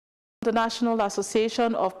The National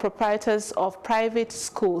Association of Proprietors of Private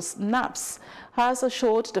Schools, NAPPS, has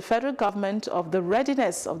assured the federal government of the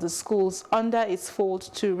readiness of the schools under its fold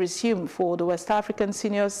to resume for the West African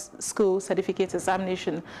Senior School Certificate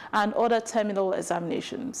Examination and other terminal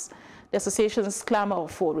examinations. The association's clamor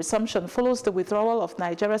for resumption follows the withdrawal of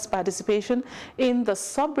Nigeria's participation in the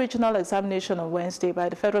sub-regional examination on Wednesday by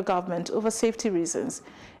the federal government over safety reasons.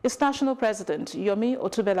 Its national president, Yomi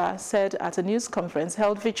Otubela, said at a news conference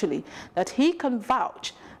held virtually that he can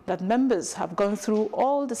vouch that members have gone through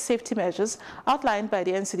all the safety measures outlined by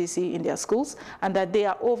the NCDC in their schools and that they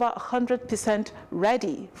are over 100%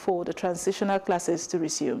 ready for the transitional classes to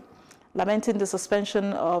resume. Lamenting the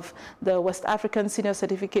suspension of the West African Senior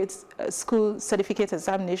School Certificate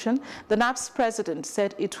Examination, the NAPPS president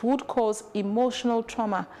said it would cause emotional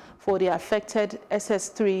trauma for the affected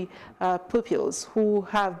SS3 pupils who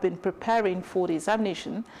have been preparing for the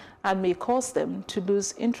examination and may cause them to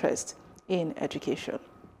lose interest in education.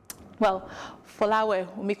 Well, Folawe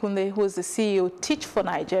Umikunle, who is the CEO, Teach for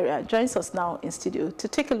Nigeria, joins us now in studio to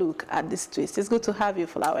take a look at this twist. It's good to have you,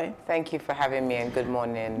 Folawe. Thank you for having me, and good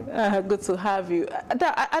morning. Good to have you.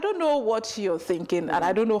 I don't know what you're thinking, and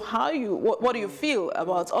I don't know how what do you feel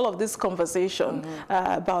about all of this conversation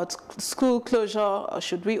about school closure, or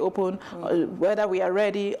should we open, or whether we are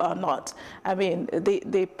ready or not. I mean,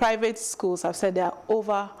 the private schools have said they are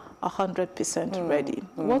over 100% ready.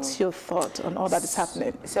 What's your thought on all that is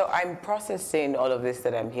happening? So I'm processing all of this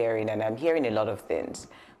that I'm hearing, and I'm hearing a lot of things.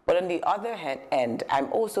 But on the other hand,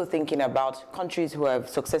 I'm also thinking about countries who have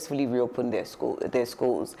successfully reopened their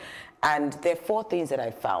schools. And there are four things that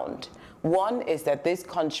I found. One is that these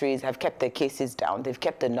countries have kept their cases down. They've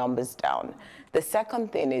kept the numbers down. The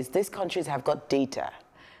second thing is these countries have got data.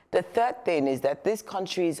 The third thing is that these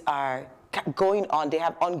countries are going on, they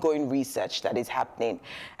have ongoing research that is happening.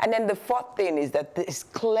 And then the fourth thing is that there's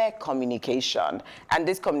clear communication, and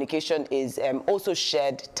this communication is also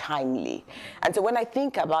shared timely. And so when I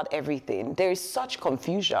think about everything, there is such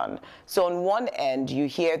confusion. So on one end, you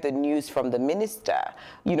hear the news from the minister,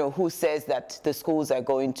 who says that the schools are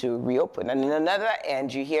going to reopen. And on another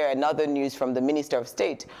end, you hear another news from the Minister of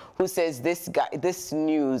State, who says this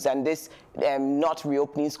news and this not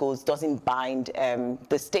reopening schools doesn't bind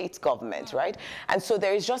the state government, right? And so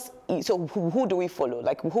there is just, so who do we follow?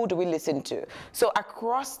 Like, who do we listen to? So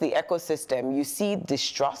across the ecosystem, you see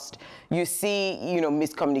distrust, you see,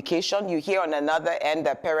 miscommunication. You hear on another end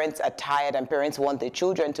that parents are tired and parents want their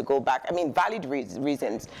children to go back. I mean, valid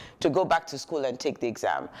reasons to go back to school and take the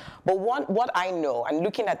exam. But what I know, and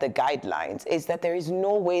looking at the guidelines, is that there is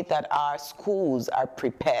no way that our schools are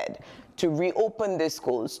prepared to reopen the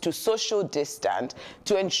schools, to social distance,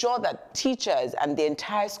 to ensure that teachers and the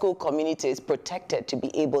entire school community is protected to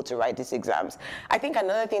be able to write these exams. I think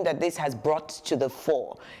another thing that this has brought to the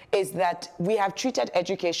fore is that we have treated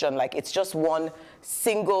education like it's just one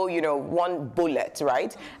single, one bullet,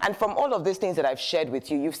 right? And from all of these things that I've shared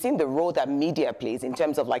with you, you've seen the role that media plays in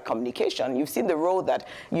terms of like communication. You've seen the role that,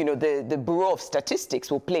 the Bureau of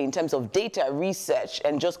Statistics will play in terms of data research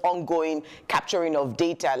and just ongoing capturing of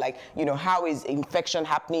data, like, how is infection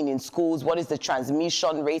happening in schools? What is the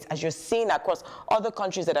transmission rate? As you're seeing across other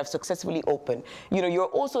countries that have successfully opened, you're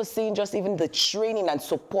also seeing just even the training and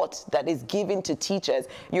support that is given to teachers.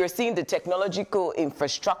 You're seeing the technological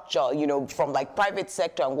infrastructure, from like private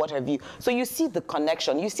sector and what have you. So you see the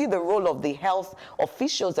connection. You see the role of the health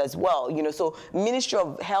officials as well. So Ministry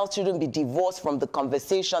of Health shouldn't be divorced from the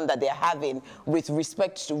conversation that they're having with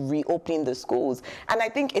respect to reopening the schools. And I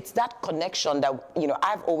think it's that connection that,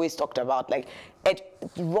 I've always talked about, like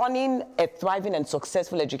running a thriving and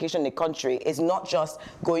successful education in the country is not just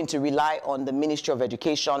going to rely on the Ministry of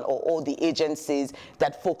Education or all the agencies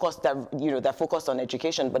that focus on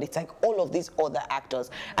education, but it's like all of these other actors.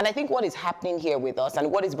 And I think what is happening here with us and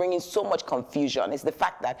what is bringing so much confusion is the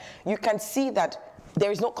fact that you can see that there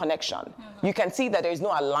is no connection. You can see that there is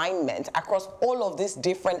no alignment across all of these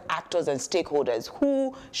different actors and stakeholders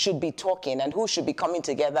who should be talking and who should be coming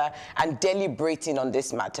together and deliberating on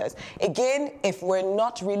these matters. Again, if we're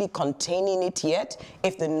not really containing it yet,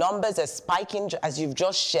 if the numbers are spiking, as you've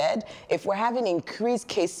just shared, if we're having increased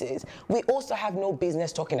cases, we also have no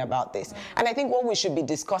business talking about this. And I think what we should be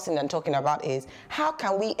discussing and talking about is how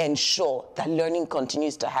can we ensure that learning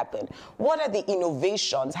continues to happen? What are the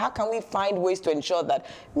innovations? How can we find ways to ensure that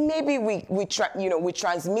maybe we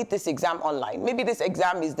transmit this exam online. Maybe this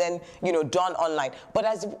exam is then done online.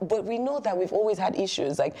 But we know that we've always had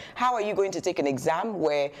issues. Like, how are you going to take an exam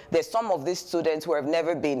where there's some of these students who have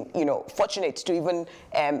never been fortunate to even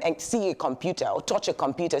see a computer or touch a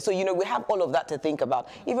computer? So we have all of that to think about.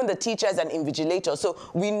 Even the teachers and invigilators. So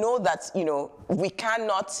we know that we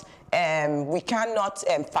cannot we cannot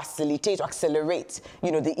facilitate or accelerate,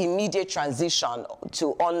 the immediate transition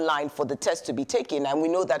to online for the test to be taken. And we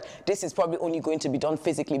know that this is probably only going to be done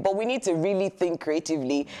physically, but we need to really think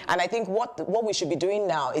creatively. And I think what we should be doing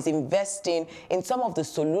now is investing in some of the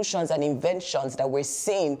solutions and inventions that we're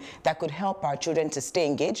seeing that could help our children to stay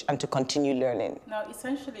engaged and to continue learning. Now,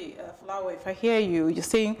 essentially, Flower, if I hear you, you're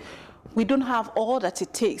saying we don't have all that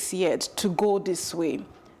it takes yet to go this way.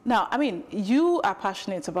 Now, I mean, you are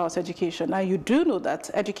passionate about education, and you do know that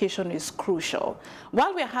education is crucial.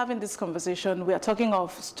 While we're having this conversation, we are talking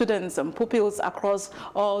of students and pupils across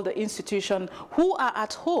all the institutions who are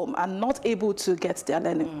at home and not able to get their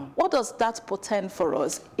learning. What does that portend for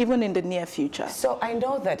us, even in the near future? So I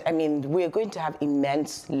know that, I mean, we're going to have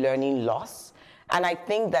immense learning loss. And I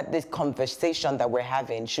think that this conversation that we're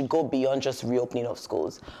having should go beyond just reopening of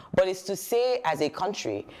schools. But it's to say, as a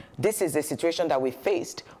country, this is the situation that we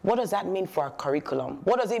faced. What does that mean for our curriculum?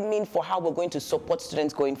 What does it mean for how we're going to support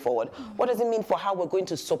students going forward? What does it mean for how we're going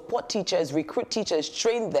to support teachers, recruit teachers,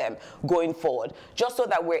 train them going forward? Just so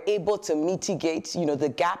that we're able to mitigate,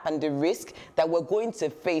 the gap and the risk that we're going to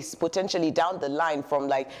face potentially down the line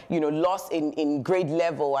from loss in grade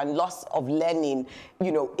level and loss of learning,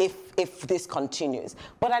 if this continues.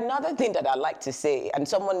 But another thing that I like to say, and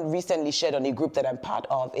someone recently shared on a group that I'm part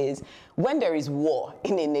of, is when there is war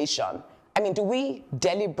in a nation, I mean, do we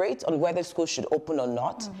deliberate on whether schools should open or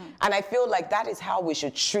not? And I feel like that is how we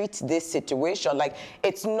should treat this situation. Like,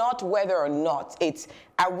 it's not whether or not, it's,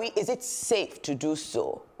 is it safe to do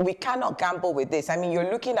so? We cannot gamble with this. I mean, you're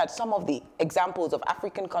looking at some of the examples of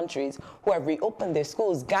African countries who have reopened their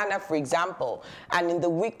schools. Ghana, for example, and in the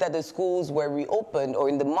week that the schools were reopened, or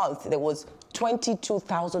in the month, there was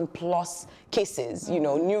 22,000 plus cases,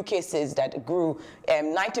 new cases that grew.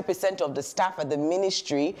 90% of the staff at the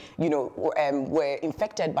ministry, were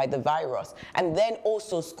infected by the virus. And then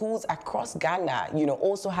also schools across Ghana,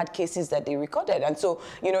 also had cases that they recorded. And so,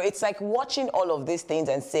 it's like watching all of these things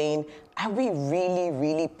and saying, are we really,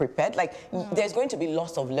 really prepared? Like, there's going to be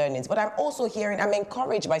loss of learnings. But I'm also I'm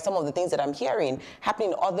encouraged by some of the things that I'm hearing happening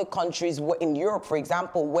in other countries, in Europe, for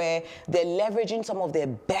example, where they're leveraging some of their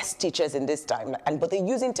best teachers in this time, but they're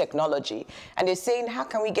using technology. And they're saying, how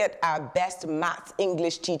can we get our best math,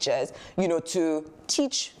 English teachers, to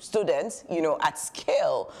teach students, at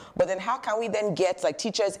scale? But then how can we then get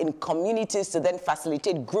teachers in communities to then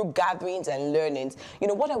facilitate group gatherings and learnings?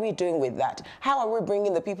 What are we doing with that? How are we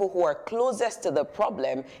bringing the people who are closest to the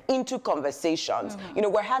problem into conversations?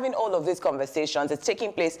 We're having all of these conversations. It's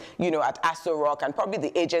taking place, at Aso Rock, and probably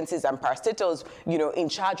the agencies and parastatals, in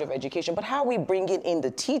charge of education. But how are we bringing in the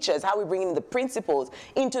teachers? How are we bringing in the principals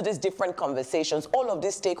into these different conversations? All of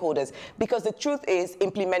these stakeholders, because the truth is,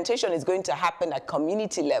 implementation is going to happen at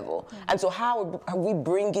community level. And so how are we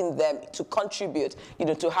bringing them to contribute,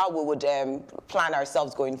 to how we would plan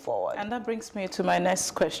ourselves going forward? And that brings me to my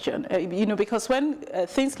next question. Because when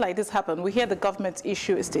things like this happen, we hear the government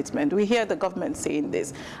issue a statement. We hear the government saying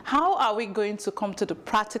this. How are we going to come to the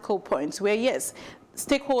practical point where, yes,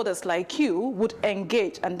 stakeholders like you would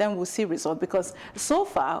engage and then we'll see results? Because so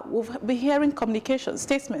far, we've been hearing communication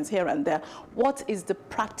statements here and there. What is the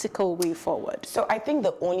practical way forward? So I think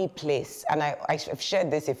the only place, and I've shared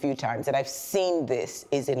this a few times, and I've seen this,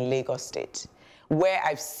 is in Lagos State, where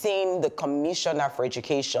I've seen the Commissioner for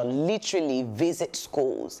Education literally visit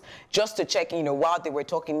schools just to check, while they were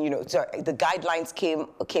talking, so the guidelines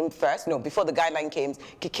came first. No, before the guideline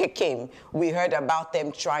came, we heard about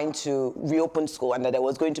them trying to reopen school and that there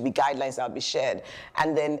was going to be guidelines that would be shared.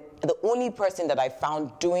 And then the only person that I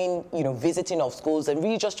found doing, visiting of schools and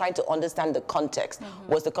really just trying to understand the context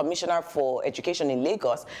was the Commissioner for Education in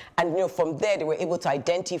Lagos. And, from there, they were able to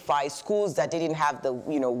identify schools that didn't have the,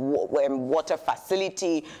 water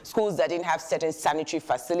facility, schools that didn't have certain sanitary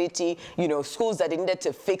facility, schools that needed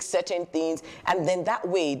to fix certain things. And then that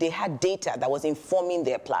way, they had data that was informing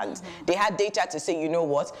their plans. They had data to say,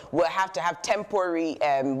 we'll have to have temporary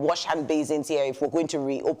wash hand basins here if we're going to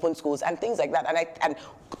reopen schools and things like that. And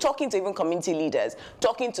talking to even community leaders,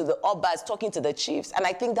 talking to the obas, talking to the chiefs. And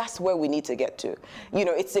I think that's where we need to get to.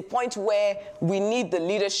 It's a point where we need the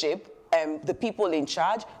leadership, the people in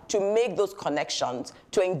charge, to make those connections,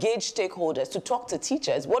 to engage stakeholders, to talk to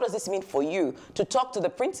teachers. What does this mean for you? To talk to the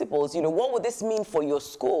principals, what would this mean for your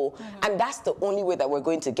school? And that's the only way that we're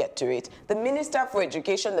going to get to it. The Minister for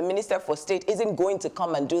Education, the Minister for State isn't going to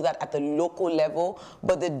come and do that at the local level,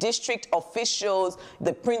 but the district officials,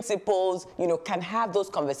 the principals, can have those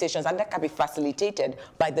conversations, and that can be facilitated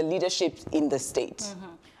by the leadership in the state.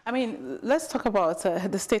 I mean, let's talk about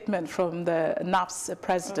the statement from the NAPPS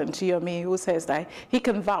president, Yomi, who says that he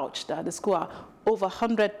can vouch that the school are over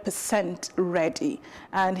 100% ready.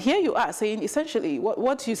 And here you are saying essentially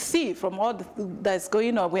what you see from all that's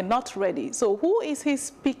going on, we're not ready. So who is he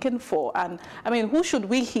speaking for? And I mean, who should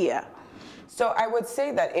we hear? So I would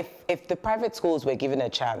say that if the private schools were given a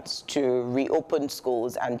chance to reopen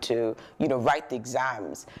schools and to, write the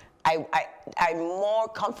exams, I'm more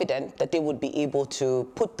confident that they would be able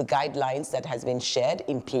to put the guidelines that has been shared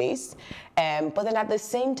in place. But then at the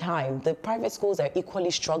same time, the private schools are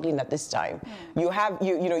equally struggling at this time. You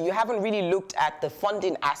haven't really looked at the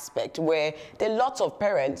funding aspect, where there are lots of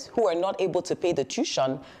parents who are not able to pay the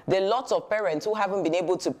tuition. There are lots of parents who haven't been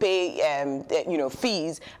able to pay,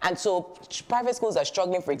 fees. And so private schools are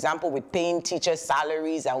struggling, for example, with paying teachers'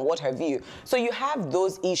 salaries and what have you. So you have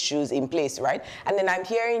those issues in place, right? And then I'm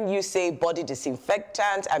hearing you say body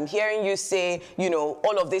disinfectant. I'm hearing you say,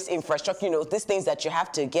 all of this infrastructure, these things that you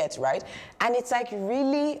have to get, right? And it's like,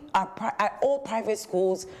 really, are all private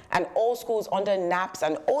schools and all schools under NAPPS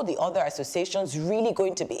and all the other associations really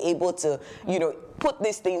going to be able to, put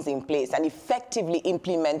these things in place and effectively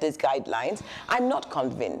implement these guidelines? I'm not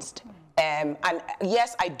convinced. And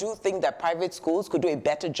yes, I do think that private schools could do a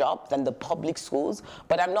better job than the public schools,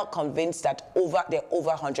 but I'm not convinced that they're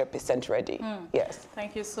over 100% ready. Yes.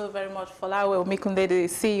 Thank you so very much, Folawe Omikunde, the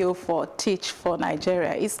CEO for Teach for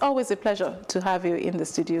Nigeria. It's always a pleasure to have you in the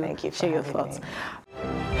studio. Thank you for share your having thoughts.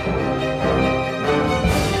 me.